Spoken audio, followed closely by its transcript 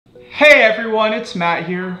Hey everyone, it's Matt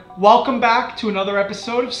here. Welcome back to another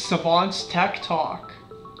episode of Savant's Tech Talk.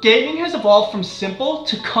 Gaming has evolved from simple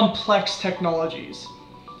to complex technologies.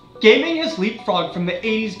 Gaming has leapfrogged from the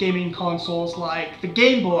 80s gaming consoles like the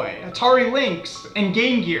Game Boy, Atari Lynx, and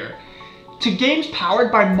Game Gear, to games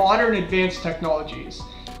powered by modern advanced technologies.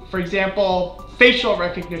 For example, facial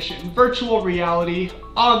recognition, virtual reality,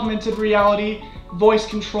 augmented reality, voice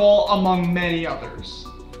control, among many others.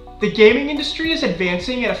 The gaming industry is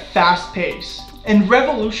advancing at a fast pace and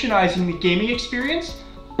revolutionizing the gaming experience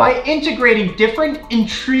by integrating different,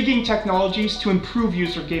 intriguing technologies to improve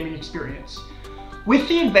user gaming experience. With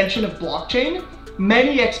the invention of blockchain,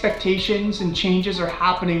 many expectations and changes are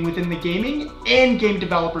happening within the gaming and game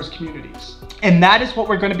developers communities. And that is what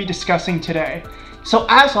we're going to be discussing today. So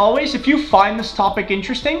as always, if you find this topic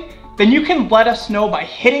interesting, then you can let us know by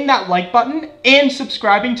hitting that like button and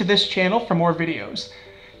subscribing to this channel for more videos.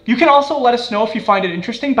 You can also let us know if you find it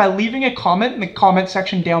interesting by leaving a comment in the comment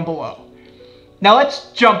section down below. Now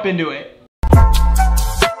let's jump into it.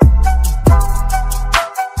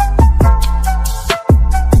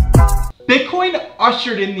 Bitcoin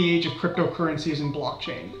ushered in the age of cryptocurrencies and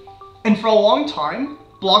blockchain. And for a long time,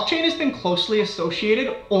 blockchain has been closely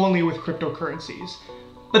associated only with cryptocurrencies.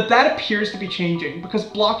 But that appears to be changing because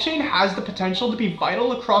blockchain has the potential to be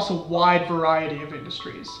vital across a wide variety of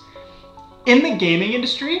industries. In the gaming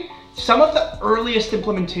industry, some of the earliest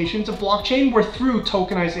implementations of blockchain were through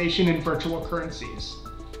tokenization and virtual currencies.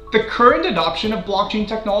 The current adoption of blockchain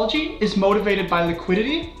technology is motivated by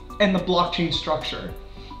liquidity and the blockchain structure.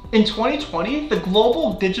 In 2020, the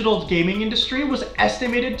global digital gaming industry was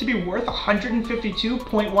estimated to be worth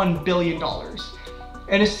 $152.1 billion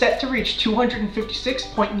and is set to reach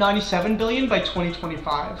 $256.97 billion by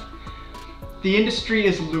 2025. The industry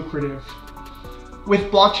is lucrative.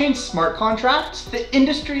 With blockchain smart contracts, the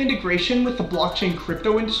industry integration with the blockchain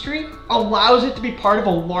crypto industry allows it to be part of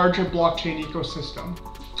a larger blockchain ecosystem.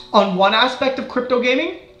 On one aspect of crypto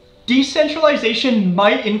gaming, decentralization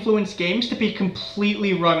might influence games to be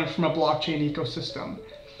completely run from a blockchain ecosystem.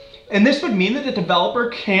 And this would mean that the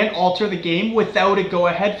developer can't alter the game without a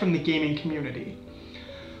go-ahead from the gaming community.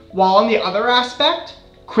 While on the other aspect,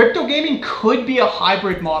 crypto gaming could be a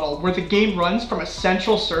hybrid model where the game runs from a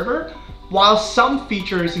central server while some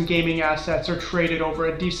features and gaming assets are traded over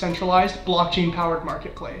a decentralized blockchain-powered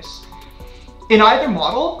marketplace. In either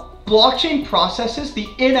model, blockchain processes the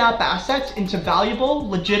in-app assets into valuable,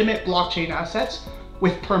 legitimate blockchain assets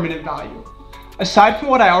with permanent value. Aside from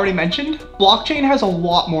what I already mentioned, blockchain has a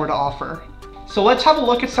lot more to offer. So let's have a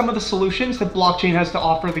look at some of the solutions that blockchain has to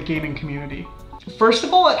offer the gaming community. First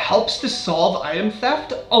of all, it helps to solve item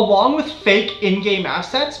theft along with fake in-game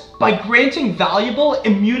assets by granting valuable,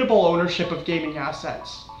 immutable ownership of gaming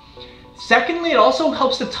assets. Secondly, it also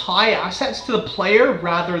helps to tie assets to the player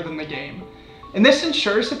rather than the game. And this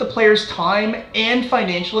ensures that the player's time and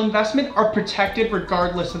financial investment are protected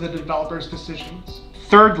regardless of the developer's decisions.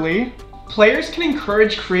 Thirdly, players can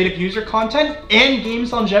encourage creative user content and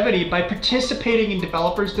game's longevity by participating in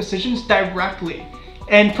developers' decisions directly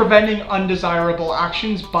and preventing undesirable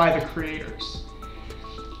actions by the creators.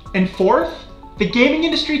 And fourth, the gaming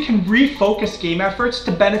industry can refocus game efforts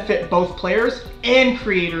to benefit both players and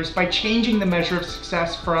creators by changing the measure of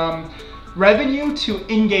success from revenue to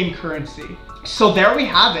in-game currency. So there we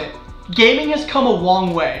have it. Gaming has come a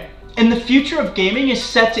long way, and the future of gaming is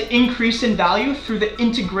set to increase in value through the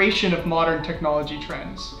integration of modern technology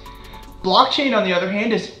trends. Blockchain, on the other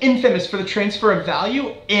hand, is infamous for the transfer of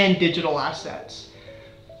value and digital assets.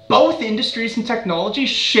 Both industries and technologies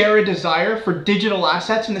share a desire for digital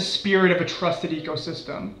assets in the spirit of a trusted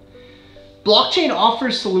ecosystem. Blockchain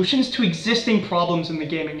offers solutions to existing problems in the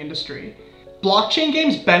gaming industry. Blockchain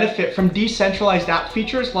games benefit from decentralized app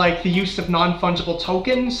features like the use of non-fungible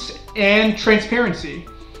tokens and transparency.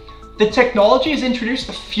 The technology has introduced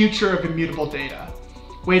the future of immutable data,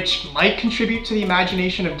 which might contribute to the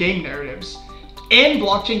imagination of game narratives. And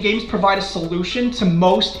blockchain games provide a solution to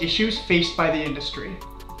most issues faced by the industry.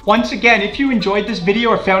 Once again, if you enjoyed this video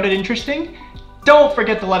or found it interesting, don't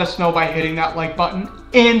forget to let us know by hitting that like button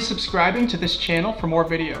and subscribing to this channel for more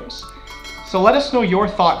videos. So let us know your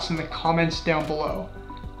thoughts in the comments down below.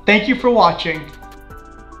 Thank you for watching.